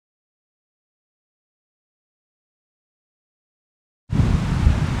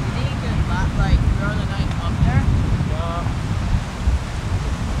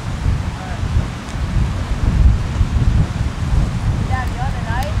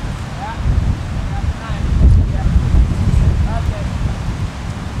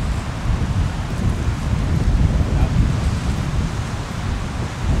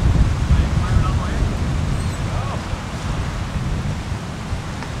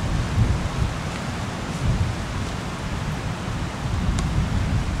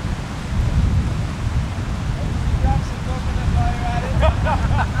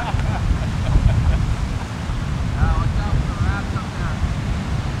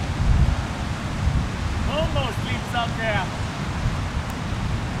Yeah.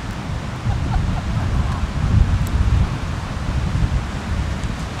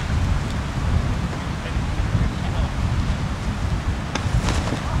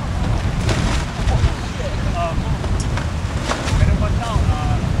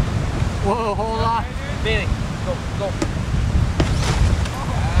 Whoa, hold on. Bailey, go, go.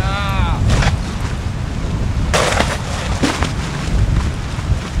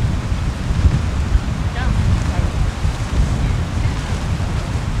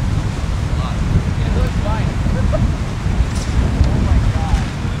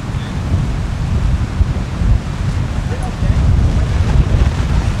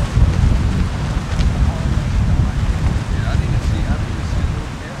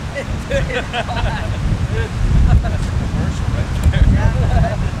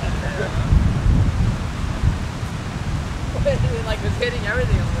 Like it's hitting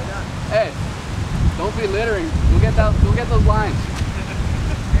everything on the way down. Hey, don't be littering. Go get those lines.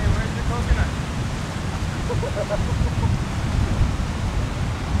 Hey, where's your coconut?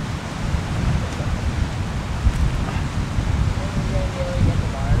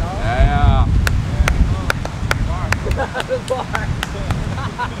 Yeah. The bar.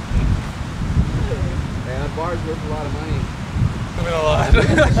 Hey, that bar's worth a lot of money. A lot.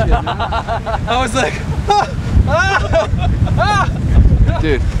 I was like,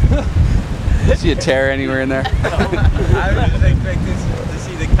 dude, see a tear anywhere in there? I was just expecting to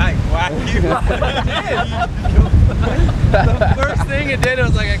see the kite whack you. The first thing it did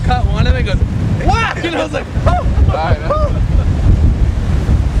was like I caught one of them and it goes whack, and I was like, oh.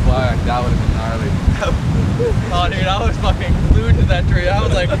 Fuck, that would have been gnarly. Oh dude, I was fucking glued to that tree. I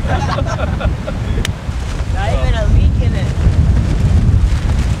was like, not even a leak in it.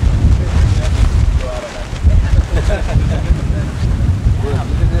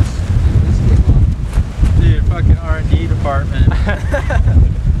 dude, fucking R&D department.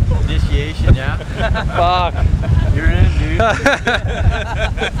 Initiation, yeah? Fuck. You're in, dude.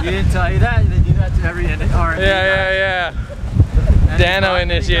 You didn't tell you that? They do that to every R&D. Yeah. Dano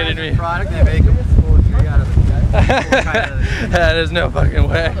initiated me. Product, they make them full tree out of the kite. There's no fucking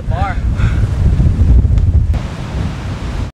way. The bar.